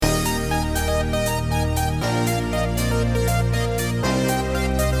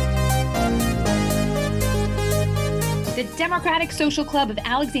Democratic Social Club of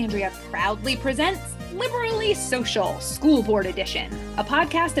Alexandria proudly presents Liberally Social School Board Edition, a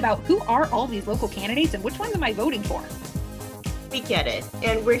podcast about who are all these local candidates and which ones am I voting for. We get it,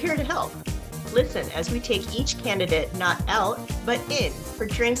 and we're here to help. Listen as we take each candidate not out, but in for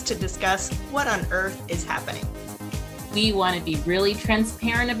drinks to discuss what on earth is happening. We want to be really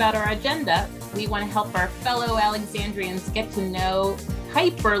transparent about our agenda. We want to help our fellow Alexandrians get to know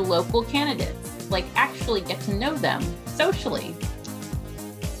hyper local candidates, like actually get to know them socially.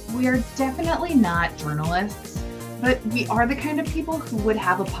 We are definitely not journalists, but we are the kind of people who would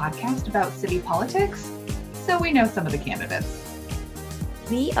have a podcast about city politics, so we know some of the candidates.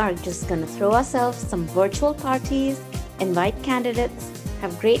 We are just going to throw ourselves some virtual parties, invite candidates,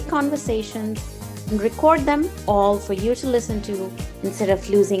 have great conversations, and record them all for you to listen to instead of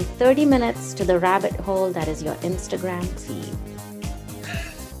losing 30 minutes to the rabbit hole that is your Instagram feed.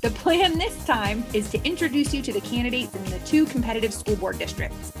 The plan this time is to introduce you to the candidates in the two competitive school board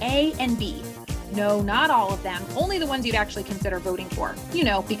districts, A and B. No, not all of them, only the ones you'd actually consider voting for. You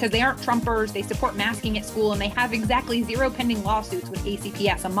know, because they aren't Trumpers, they support masking at school, and they have exactly 0 pending lawsuits with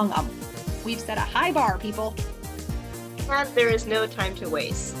ACPS among them. We've set a high bar, people. And there is no time to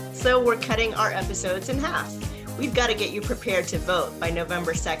waste, so we're cutting our episodes in half. We've got to get you prepared to vote by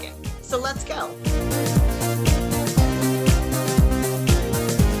November 2nd, so let's go.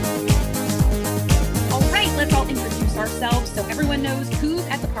 Let's all introduce ourselves so everyone knows who's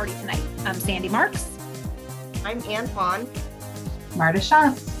at the party tonight. I'm Sandy Marks. I'm Ann Fawn. Marta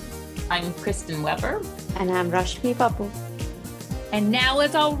Shantz. I'm Kristen Weber. And I'm Rashmi Papu. And now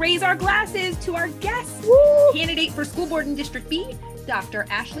let's all raise our glasses to our guest, candidate for school board in District B, Dr.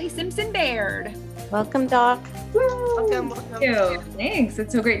 Ashley Simpson Baird. Welcome, Doc. Welcome. Thank you. Thanks.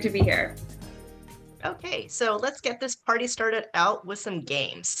 It's so great to be here. Okay, so let's get this party started out with some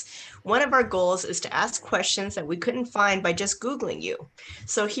games. One of our goals is to ask questions that we couldn't find by just Googling you.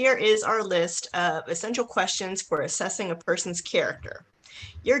 So here is our list of essential questions for assessing a person's character.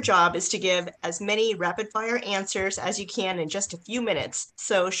 Your job is to give as many rapid fire answers as you can in just a few minutes.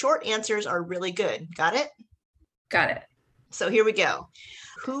 So short answers are really good. Got it? Got it. So here we go.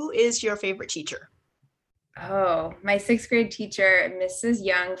 Who is your favorite teacher? Oh, my 6th grade teacher, Mrs.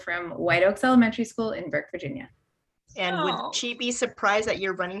 Young from White Oaks Elementary School in Burke, Virginia. And would she be surprised that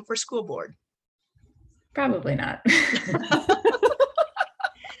you're running for school board? Probably not.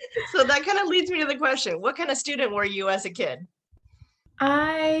 So that kind of leads me to the question, what kind of student were you as a kid?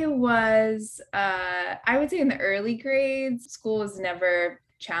 I would say in the early grades, school was never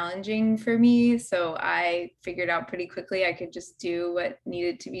challenging for me. So I figured out pretty quickly I could just do what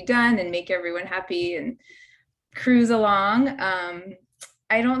needed to be done and make everyone happy and cruise along.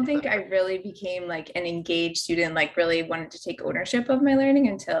 I don't think I really became like an engaged student, like really wanted to take ownership of my learning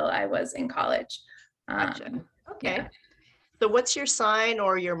until I was in college. Gotcha. Okay. Yeah. So what's your sign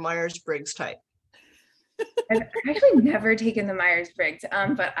or your Myers-Briggs type? I've actually never taken the Myers-Briggs,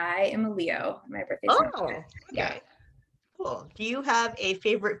 but I am a Leo. My birthday's okay. Yeah. Cool. Do you have a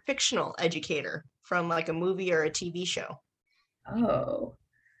favorite fictional educator from like a movie or a TV show? Oh,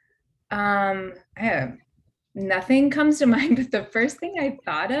 I have nothing comes to mind, but the first thing I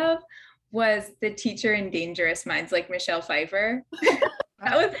thought of was the teacher in Dangerous Minds, like Michelle Pfeiffer.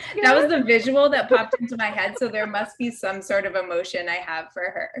 That was the visual that popped into my head. So there must be some sort of emotion I have for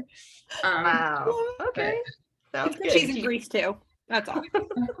her. Wow. Okay. Sounds good. She's in Greece too. That's all.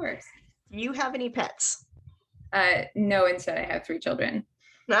 Of course. Do you have any pets? No, instead I have 3 children.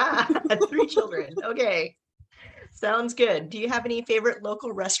 3 children. Okay. Sounds good. Do you have any favorite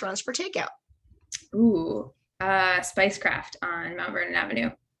local restaurants for takeout? Ooh, Spicecraft on Mount Vernon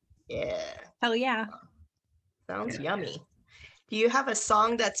Avenue. Yeah. Hell yeah. Sounds yummy. Do you have a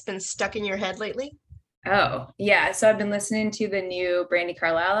song that's been stuck in your head lately? Oh, yeah. So I've been listening to the new Brandi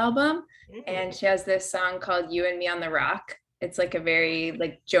Carlile album, and she has this song called You and Me on the Rock. It's like a very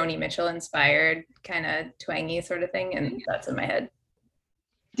like Joni Mitchell inspired kind of twangy sort of thing, and that's in my head.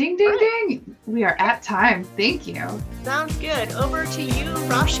 Ding, ding, ding. We are at time. Thank you. Sounds good. Over to you,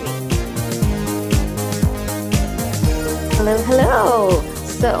 Rashmi. Hello, hello.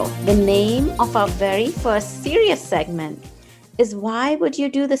 So the name of our very first serious segment is Why Would You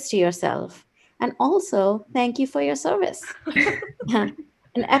Do This to Yourself? And also, thank you for your service.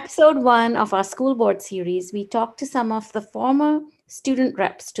 In episode 1 of our school board series, we talked to some of the former student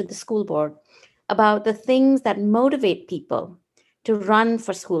reps to the school board about the things that motivate people to run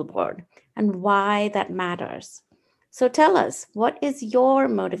for school board and why that matters. So tell us, what is your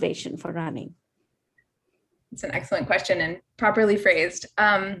motivation for running? It's an excellent question and properly phrased.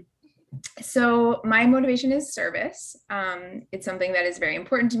 So my motivation is service. It's something that is very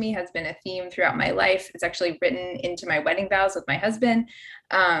important to me, has been a theme throughout my life. It's actually written into my wedding vows with my husband.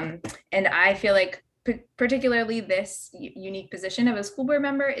 And I feel like particularly this unique position of a school board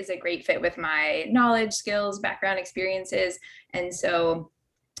member is a great fit with my knowledge, skills, background, experiences. And so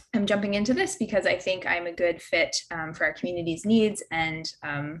I'm jumping into this because I think I'm a good fit for our community's needs and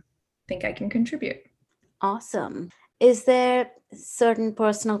think I can contribute. Awesome. Is there certain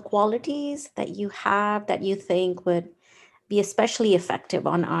personal qualities that you have that you think would be especially effective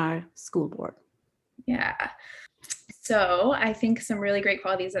on our school board? Yeah. So I think some really great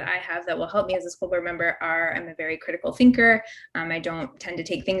qualities that I have that will help me as a school board member are I'm a very critical thinker. I don't tend to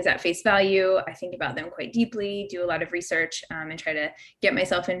take things at face value. I think about them quite deeply, do a lot of research, and try to get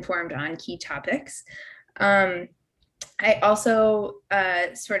myself informed on key topics. I also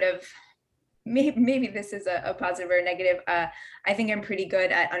sort of, maybe this is a positive or a negative. I think I'm pretty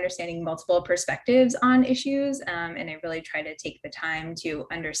good at understanding multiple perspectives on issues. And I really try to take the time to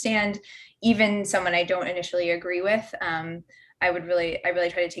understand even someone I don't initially agree with. I really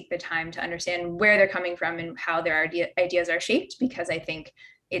try to take the time to understand where they're coming from and how their ideas are shaped, because I think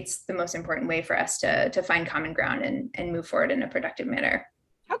it's the most important way for us to find common ground and move forward in a productive manner.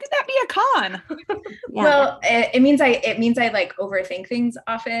 How could that be a con? Yeah. Well, it means I like overthink things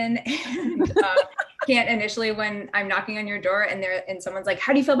often and can't initially when I'm knocking on your door and someone's like,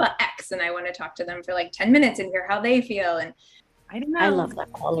 how do you feel about X? And I want to talk to them for like 10 minutes and hear how they feel. And I don't know. I love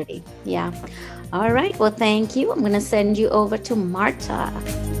that quality. Yeah. All right. Well, thank you. I'm going to send you over to Marta. All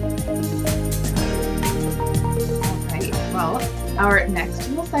right. Well, our next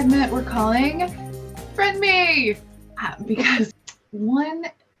little segment we're calling Friend Me, because one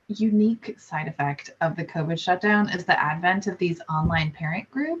unique side effect of the COVID shutdown is the advent of these online parent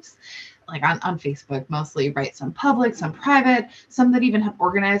groups, like on Facebook mostly, right? Some public, some private, some that even have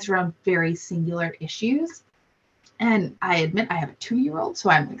organized around very singular issues. And I admit I have a 2-year-old, so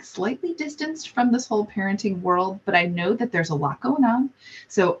I'm like slightly distanced from this whole parenting world, but I know that there's a lot going on.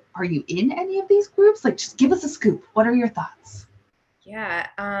 So are you in any of these groups? Like, just give us a scoop. What are your thoughts? yeah,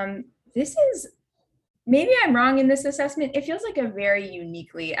 this is, maybe I'm wrong in this assessment. It feels like a very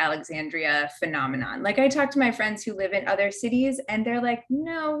uniquely Alexandria phenomenon. Like I talk to my friends who live in other cities and they're like,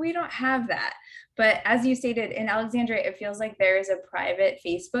 no, we don't have that. But as you stated, in Alexandria, it feels like there is a private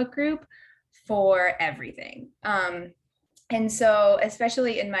Facebook group for everything. And so,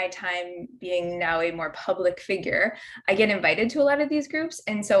 especially in my time being now a more public figure, I get invited to a lot of these groups.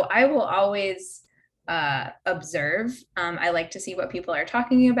 And so I will always observe. I like to see what people are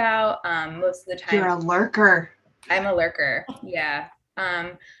talking about. Most of the time, You're a lurker. I'm a lurker. Yeah.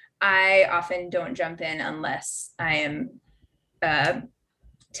 I often don't jump in unless I am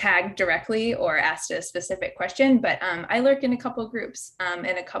tagged directly or asked a specific question, but I lurk in a couple groups and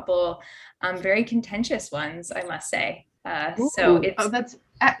a couple very contentious ones, I must say. So it's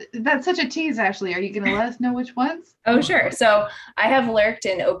that's such a tease, Ashley. Are you going to let us know which ones? Oh, sure. So I have lurked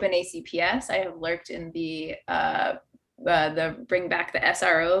in Open ACPS. I have lurked in the Bring Back the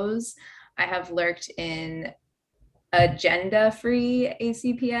SROs. I have lurked in Agenda Free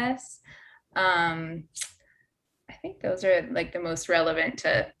ACPS. I think those are like the most relevant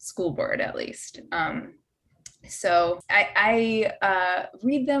to school board, at least. So I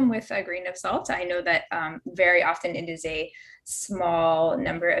read them with a grain of salt. I know that very often it is a small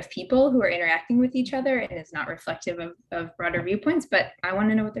number of people who are interacting with each other and is not reflective of broader viewpoints, but I want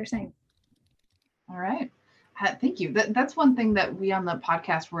to know what they're saying. All right. Thank you. That's one thing that we on the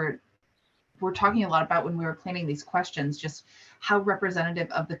podcast were talking a lot about when we were planning these questions, just how representative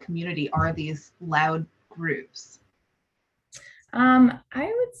of the community are these loud groups? I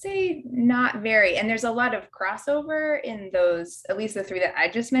would say not very. And there's a lot of crossover in those, at least the 3 that I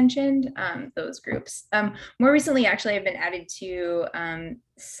just mentioned, those groups. More recently, actually, I've been added to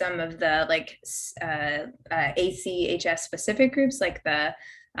some of the like ACHS specific groups, like the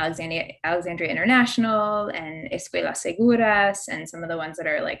Alexandria International and Escuelas Seguras, and some of the ones that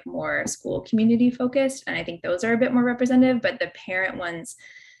are like more school community focused. And I think those are a bit more representative, but the parent ones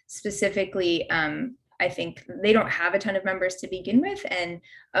specifically, I think they don't have a ton of members to begin with. And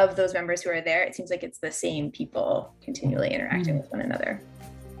of those members who are there, it seems like it's the same people continually interacting with one another.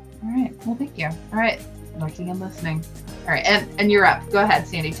 All right. Well, thank you. All right. Looking and listening. All right. And you're up. Go ahead,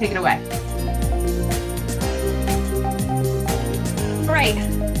 Sandy. Take it away. All right.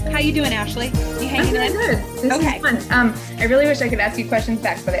 How you doing, Ashley? You hanging in? Good. This Okay. is fun. I really wish I could ask you questions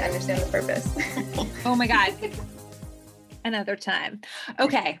back, but I understand the purpose. Oh my God. Another time.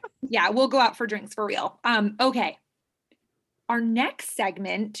 Okay. Yeah, we'll go out for drinks for real. Okay. Our next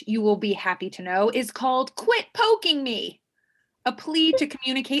segment, you will be happy to know, is called Quit Poking Me. a plea to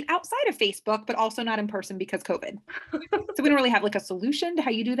communicate outside of Facebook, but also not in person because COVID. So we don't really have like a solution to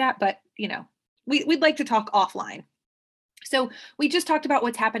how you do that, but we'd like to talk offline. So we just talked about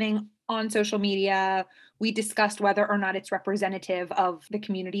what's happening on social media. We discussed whether or not it's representative of the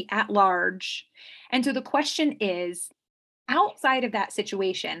community at large. And so the question is, outside of that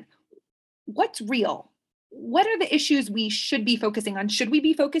situation, what's real? What are the issues we should be focusing on? Should we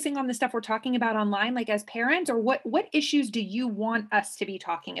be focusing on the stuff we're talking about online, like as parents, or what issues do you want us to be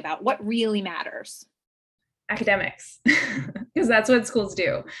talking about? What really matters? Academics, because that's what schools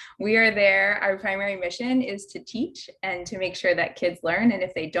do. We are there. Our primary mission is to teach and to make sure that kids learn. And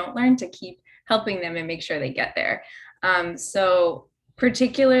if they don't learn, to keep helping them and make sure they get there. So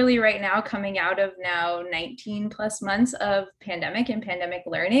particularly right now, coming out of now 19 plus months of pandemic and pandemic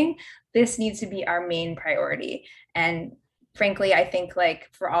learning, this needs to be our main priority. And frankly, I think like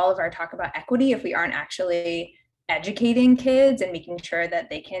for all of our talk about equity, if we aren't actually educating kids and making sure that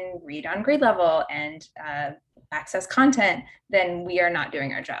they can read on grade level and access content, then we are not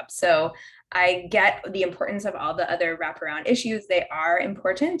doing our job. So I get the importance of all the other wraparound issues. They are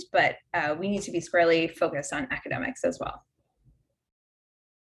important, but we need to be squarely focused on academics as well.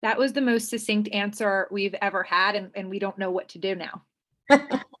 That was the most succinct answer we've ever had, and we don't know what to do now.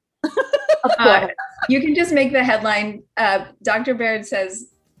 You can just make the headline, Dr. Baird says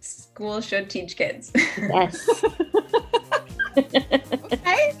schools should teach kids. Yes.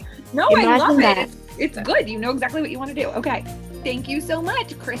 Okay. No, I love it. It's good. You know exactly what you want to do. Okay. Thank you so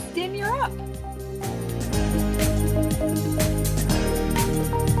much. Kristen, you're up.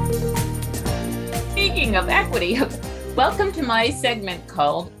 Speaking of equity, welcome to my segment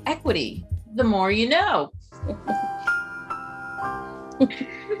called Equity, the More You Know.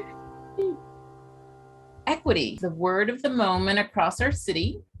 Equity, the word of the moment across our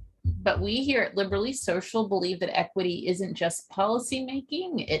city. But we here at Liberally Social believe that equity isn't just policy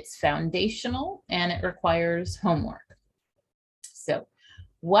making, it's foundational and it requires homework. So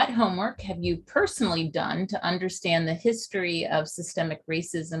what homework have you personally done to understand the history of systemic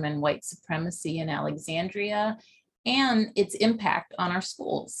racism and white supremacy in Alexandria and its impact on our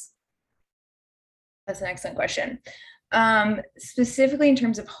schools? That's an excellent question. Specifically in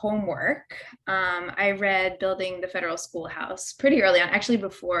terms of homework, I read Building the Federal Schoolhouse pretty early on, actually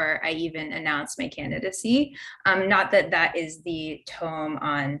before I even announced my candidacy. Not that that is the tome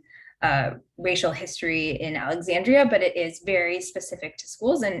on racial history in Alexandria, but it is very specific to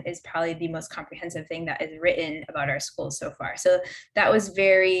schools and is probably the most comprehensive thing that is written about our schools so far. So that was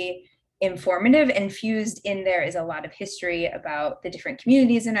very informative, and fused in there is a lot of history about the different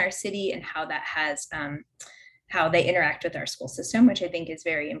communities in our city and how that has how they interact with our school system, which I think is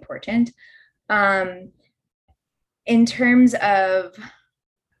very important. In terms of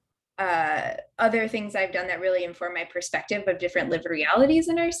other things I've done that really inform my perspective of different lived realities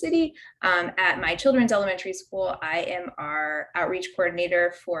in our city, at my children's elementary school, I am our outreach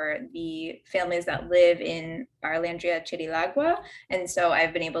coordinator for the families that live in Arlandria, Chirilagua. And so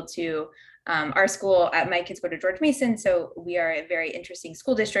I've been able to our school, my kids go to George Mason, so we are a very interesting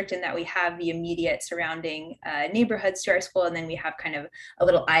school district in that we have the immediate surrounding neighborhoods to our school, and then we have kind of a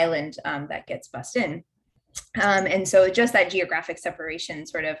little island that gets bussed in. And so just that geographic separation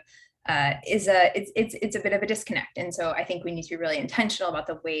sort of it's a bit of a disconnect. And so I think we need to be really intentional about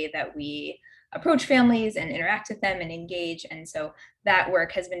the way that we approach families and interact with them and engage. And so that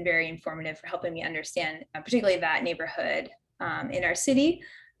work has been very informative for helping me understand particularly that neighborhood in our city.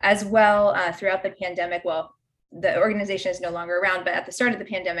 As well, throughout the pandemic, well, the organization is no longer around, but at the start of the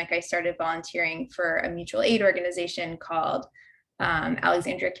pandemic, I started volunteering for a mutual aid organization called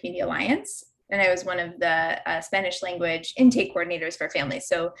Alexandria Community Alliance. And I was one of the Spanish language intake coordinators for families.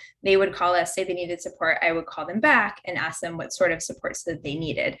 So they would call us, say they needed support, I would call them back and ask them what sort of supports that they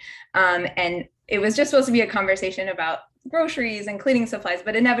needed. And it was just supposed to be a conversation about groceries and cleaning supplies,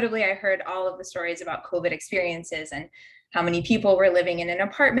 but inevitably I heard all of the stories about COVID experiences and how many people were living in an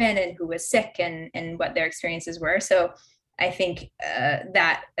apartment and who was sick and what their experiences were. So I think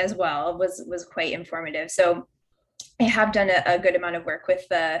that as well was quite informative. So I have done a good amount of work with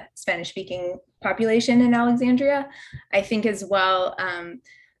the Spanish speaking population in Alexandria. I think as well,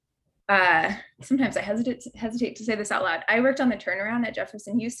 sometimes I hesitate to say this out loud. I worked on the turnaround at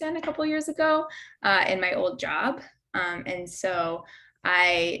Jefferson Houston a couple of years ago in my old job. And so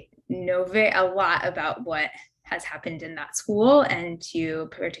I know a lot about what has happened in that school and to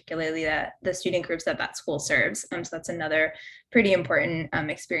particularly the student groups that school serves. So that's another pretty important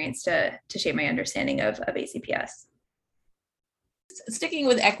experience to shape my understanding of ACPS. Sticking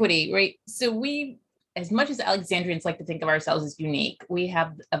with equity, right? So we, as much as Alexandrians like to think of ourselves as unique, we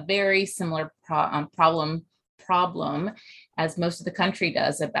have a very similar problem problem, as most of the country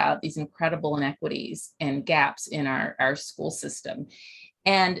does, about these incredible inequities and gaps in our school system.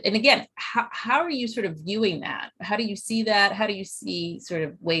 And again, how are you sort of viewing that? How do you see that? How do you see sort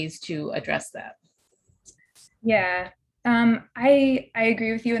of ways to address that? Yeah, I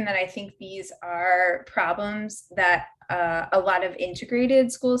agree with you in that I think these are problems that a lot of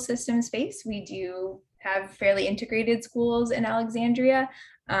integrated school systems face. We do have fairly integrated schools in Alexandria,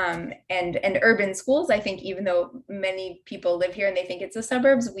 and urban schools. I think even though many people live here and they think it's the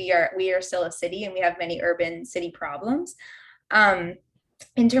suburbs, we are still a city, and we have many urban city problems.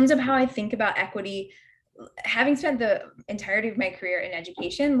 In terms of how I think about equity, having spent the entirety of my career in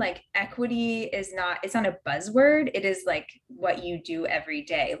education, like equity it's not a buzzword. It is like what you do every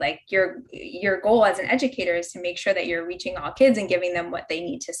day. Like your goal as an educator is to make sure that you're reaching all kids and giving them what they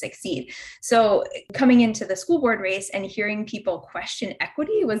need to succeed. So coming into the school board race and hearing people question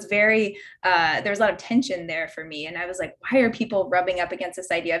equity was very, there was a lot of tension there for me. And I was like, why are people rubbing up against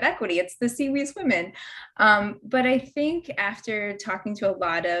this idea of equity? It's the See We Women. But I think after talking to a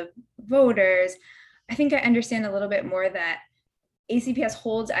lot of voters, I think I understand a little bit more that ACPS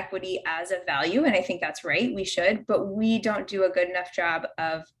holds equity as a value, and I think that's right, we should, but we don't do a good enough job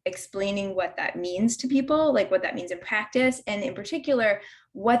of explaining what that means to people, like what that means in practice, and in particular,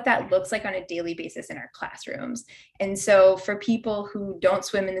 what that looks like on a daily basis in our classrooms. And so for people who don't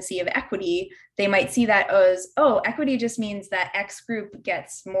swim in the sea of equity, they might see that as, oh, equity just means that X group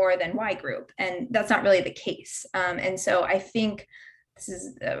gets more than Y group, and that's not really the case. And so I think this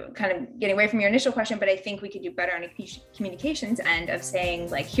is kind of getting away from your initial question, but I think we could do better on a communications end of saying,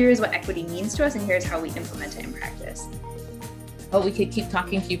 like, here's what equity means to us and here's how we implement it in practice. Oh, we could keep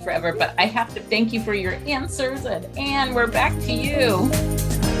talking to you forever, but I have to thank you for your answers. And Anne, we're back to you.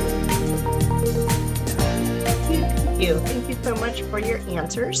 Thank you so much for your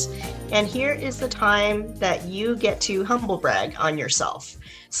answers. And here is the time that you get to humble brag on yourself.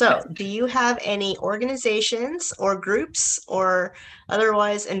 So do you have any organizations or groups or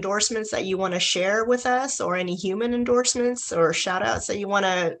otherwise endorsements that you want to share with us, or any human endorsements or shout outs that you want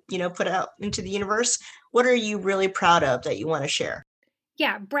to, put out into the universe? What are you really proud of that you want to share?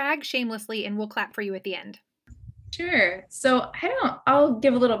 Yeah, brag shamelessly and we'll clap for you at the end. Sure. So I'll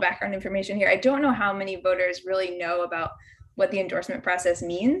give a little background information here. I don't know how many voters really know about what the endorsement process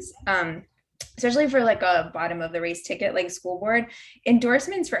means. Especially for like a bottom of the race ticket, like school board.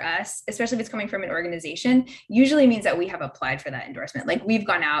 Endorsements for us, especially if it's coming from an organization, usually means that we have applied for that endorsement. Like we've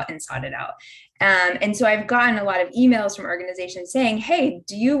gone out and sought it out. And so I've gotten a lot of emails from organizations saying, hey,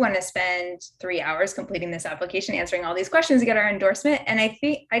 do you want to spend 3 hours completing this application, answering all these questions to get our endorsement? And I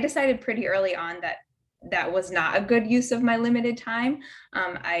think I decided pretty early on that was not a good use of my limited time.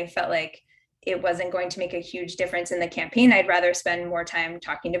 I felt like it wasn't going to make a huge difference in the campaign. I'd rather spend more time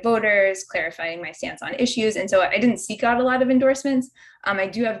talking to voters, clarifying my stance on issues. And so I didn't seek out a lot of endorsements. I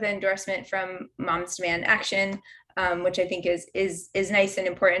do have the endorsement from Moms Demand Action, which I think is nice and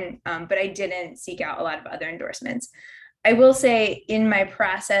important, but I didn't seek out a lot of other endorsements. I will say in my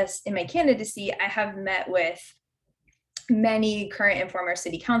process, in my candidacy, I have met with many current and former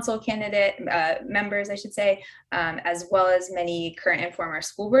city council candidate members, I should say, as well as many current and former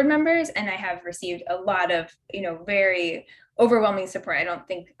school board members. And I have received a lot of, very overwhelming support. I'm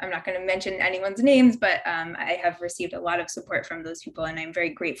not going to mention anyone's names, but I have received a lot of support from those people. And I'm very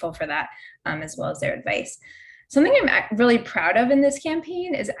grateful for that, as well as their advice. Something I'm really proud of in this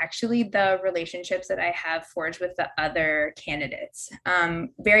campaign is actually the relationships that I have forged with the other candidates.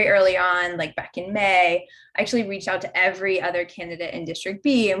 Very early on, like back in May, I actually reached out to every other candidate in District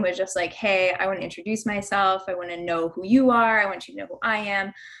B and was just like, hey, I want to introduce myself. I want to know who you are. I want you to know who I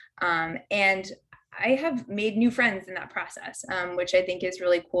am. And I have made new friends in that process, which I think is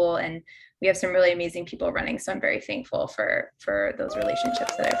really cool. And we have some really amazing people running. So I'm very thankful for those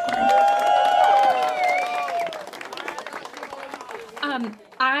relationships that I've formed.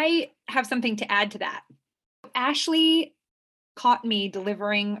 I have something to add to that. Ashley caught me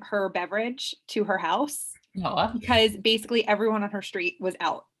delivering her beverage to her house because basically everyone on her street was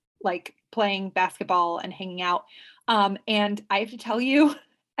out, like playing basketball and hanging out. And I have to tell you,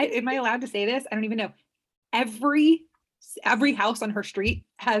 am I allowed to say this? I don't even know. Every house on her street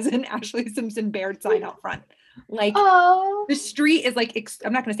has an Ashley Simpson Baird sign out front. Like the street is like,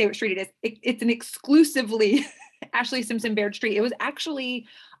 I'm not going to say what street it is. It's an exclusively Ashley Simpson Baird street. It was actually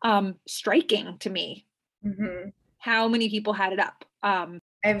striking to me how many people had it up. I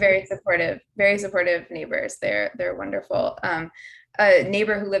have very supportive neighbors. They're wonderful. A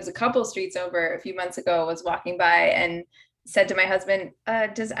neighbor who lives a couple streets over a few months ago was walking by and said to my husband,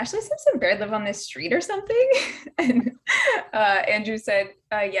 does Ashley Simpson Baird live on this street or something? And Andrew said,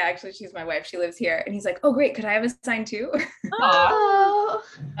 yeah, actually, she's my wife. She lives here. And he's like, oh, great. Could I have a sign too? Oh.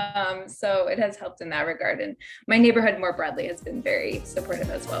 So it has helped in that regard. And my neighborhood more broadly has been very supportive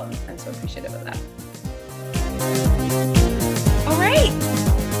as well. I'm so appreciative of that. All right.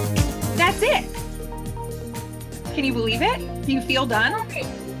 That's it. Can you believe it? Do you feel done?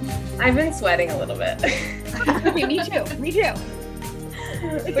 I've been sweating a little bit. Okay, me too. Me too.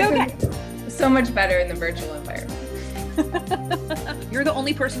 It's okay. So much better in the virtual environment. You're the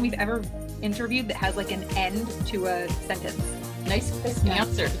only person we've ever interviewed that has like an end to a sentence. Nice, crisp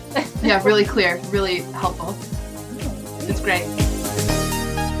answer. Yeah, really clear, really helpful. It's great.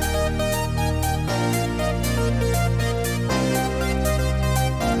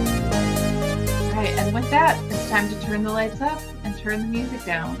 All right, and with that, it's time to turn the lights up and turn the music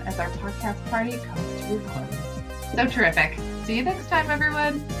down as our podcast party comes to a close. So terrific. See you next time,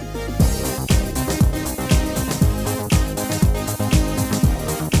 everyone.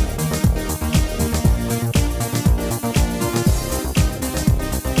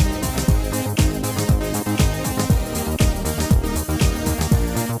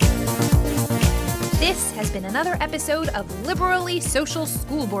 This has been another episode of Liberally Social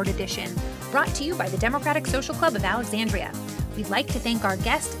School Board Edition, brought to you by the Democratic Social Club of Alexandria. We'd like to thank our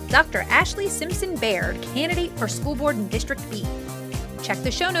guest, Dr. Ashley Simpson Baird, candidate for school board in District B. Check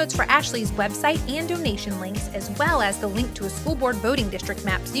the show notes for Ashley's website and donation links, as well as the link to a school board voting district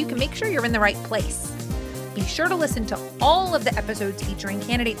map so you can make sure you're in the right place. Be sure to listen to all of the episodes featuring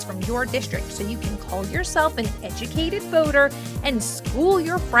candidates from your district so you can call yourself an educated voter and school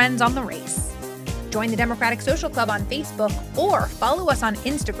your friends on the race. Join the Democratic Social Club on Facebook or follow us on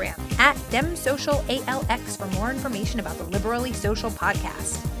Instagram at DemSocialALX for more information about the Liberally Social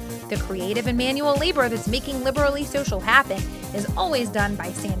podcast. The creative and manual labor that's making Liberally Social happen is always done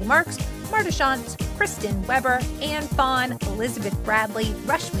by Sandy Marks, Marta Shantz, Kristen Weber, Ann Fawn, Elizabeth Bradley,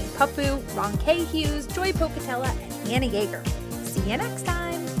 Rashmi Pappu, Ron K. Hughes, Joy Pocatella, and Hannah Yeager. See you next time.